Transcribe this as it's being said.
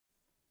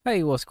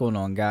Hey, what's going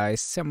on,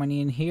 guys?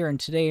 Simon here, and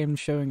today I'm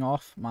showing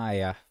off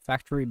my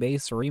factory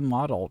base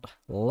remodeled.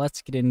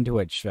 Let's get into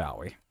it, shall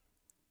we?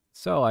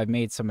 So, I've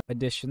made some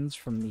additions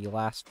from the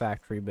last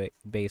factory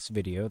base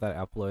video that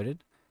I uploaded.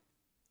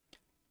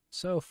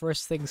 So,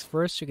 first things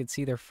first, you can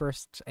see their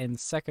first and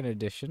second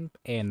edition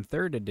and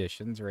third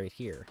editions right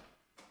here.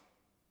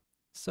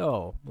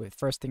 So, the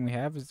first thing we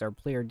have is our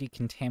player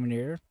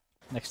decontaminator.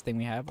 Next thing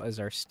we have is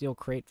our steel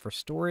crate for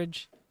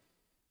storage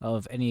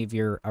of any of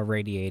your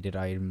irradiated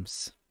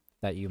items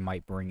that you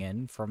might bring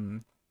in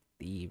from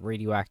the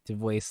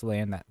radioactive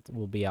wasteland that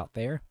will be out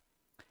there.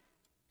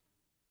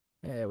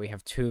 We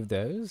have two of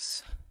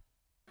those.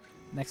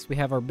 Next we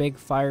have our big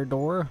fire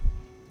door.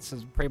 This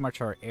is pretty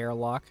much our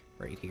airlock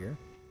right here.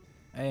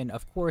 And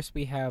of course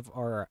we have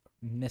our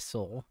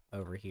missile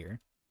over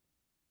here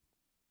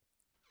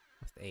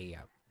with a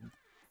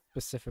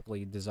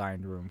specifically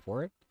designed room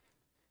for it.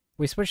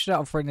 We switched it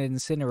out for an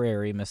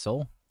incendiary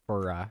missile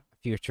for a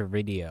future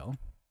video.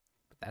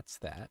 But that's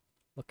that.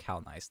 Look how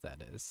nice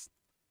that is.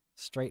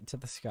 Straight to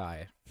the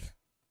sky.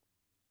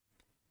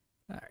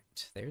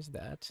 Alright, there's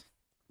that.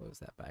 Close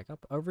that back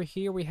up. Over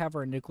here we have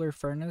our nuclear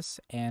furnace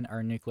and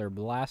our nuclear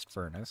blast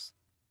furnace.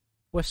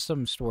 With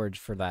some storage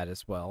for that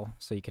as well,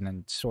 so you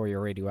can store your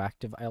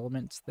radioactive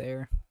elements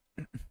there.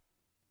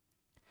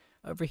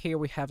 Over here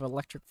we have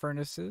electric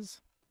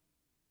furnaces.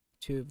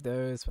 Two of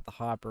those with the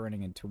hot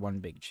burning into one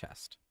big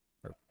chest.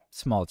 Or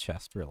small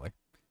chest, really.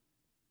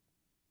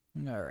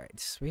 Alright,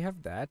 so we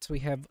have that. We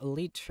have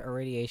elite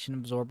irradiation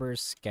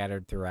absorbers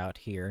scattered throughout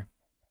here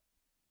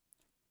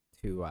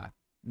to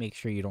make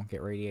sure you don't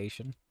get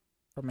radiation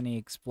from any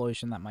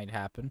explosion that might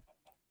happen.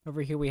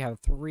 Over here we have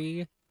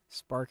 3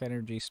 spark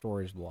energy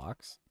storage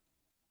blocks,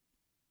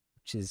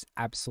 which is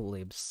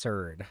absolutely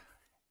absurd.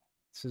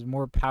 This is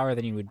more power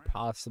than you would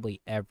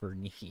possibly ever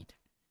need.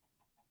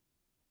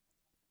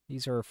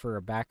 These are for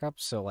a backup,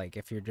 so like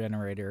if your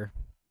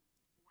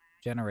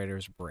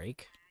generators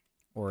break,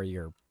 or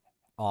your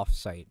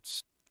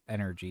off-site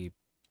energy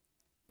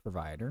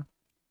provider,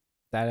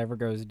 if that ever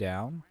goes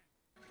down,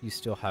 you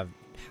still have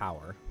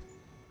power.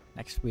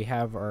 Next we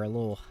have our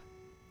little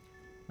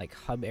like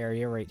hub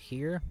area right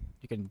here.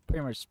 You can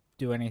pretty much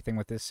do anything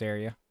with this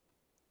area.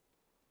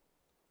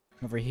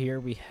 Over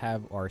here we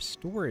have our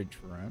storage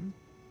room,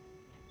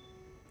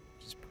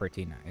 which is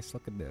pretty nice.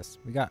 Look at this.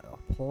 We got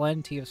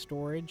plenty of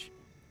storage.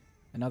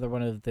 Another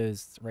one of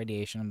those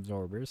radiation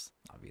absorbers,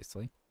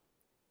 obviously.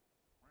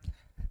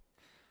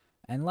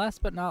 And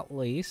last but not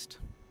least,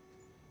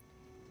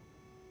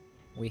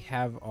 we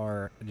have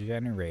our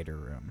generator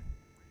room.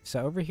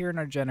 So over here in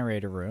our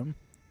generator room,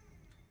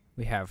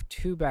 we have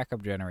 2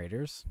 backup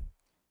generators,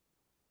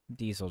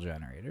 diesel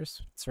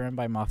generators. It's run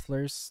by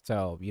mufflers,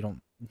 so you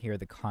don't hear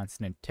the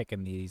constant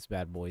ticking these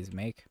bad boys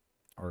make,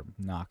 or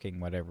knocking,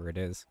 whatever it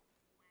is.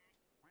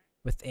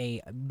 With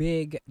a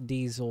big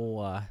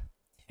diesel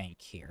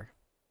tank here,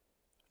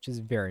 which is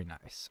very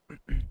nice.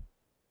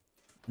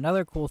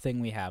 Another cool thing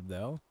we have,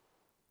 though,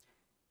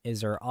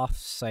 is our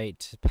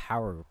off-site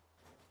power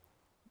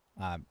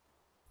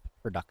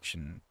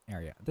production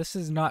area. This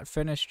is not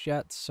finished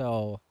yet,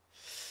 so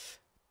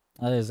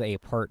that is a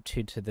part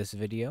 2 to this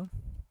video.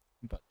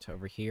 But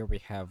over here we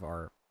have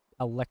our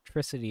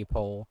electricity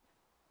pole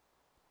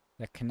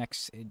that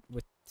connects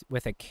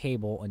with a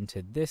cable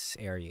into this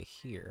area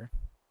here,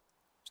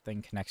 which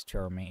then connects to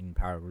our main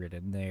power grid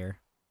in there.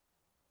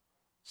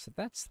 So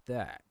that's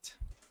that.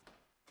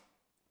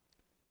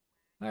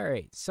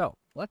 Alright, so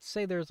let's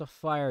say there's a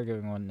fire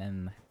going on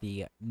in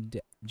the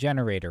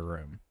generator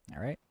room.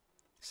 Alright,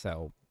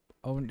 so,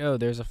 oh no,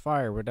 there's a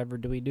fire. Whatever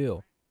do we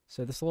do?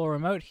 So this little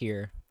remote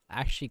here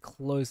actually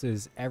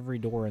closes every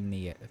door in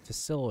the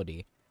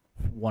facility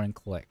with 1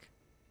 click.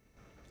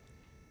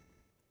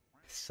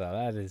 So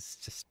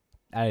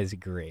that is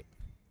great.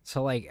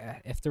 So like,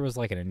 if there was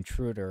like an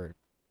intruder,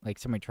 like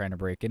somebody trying to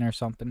break in or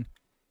something,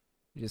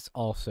 you just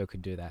also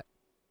could do that.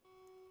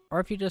 Or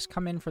if you just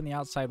come in from the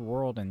outside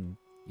world and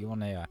you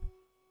want to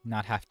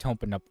not have to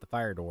open up the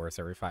fire doors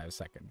every 5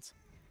 seconds,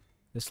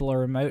 this little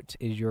remote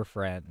is your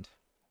friend.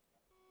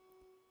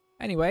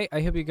 Anyway,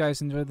 I hope you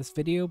guys enjoyed this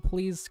video.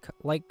 Please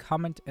like,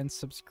 comment, and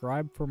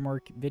subscribe for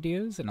more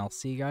videos, and I'll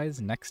see you guys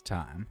next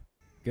time.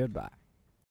 Goodbye.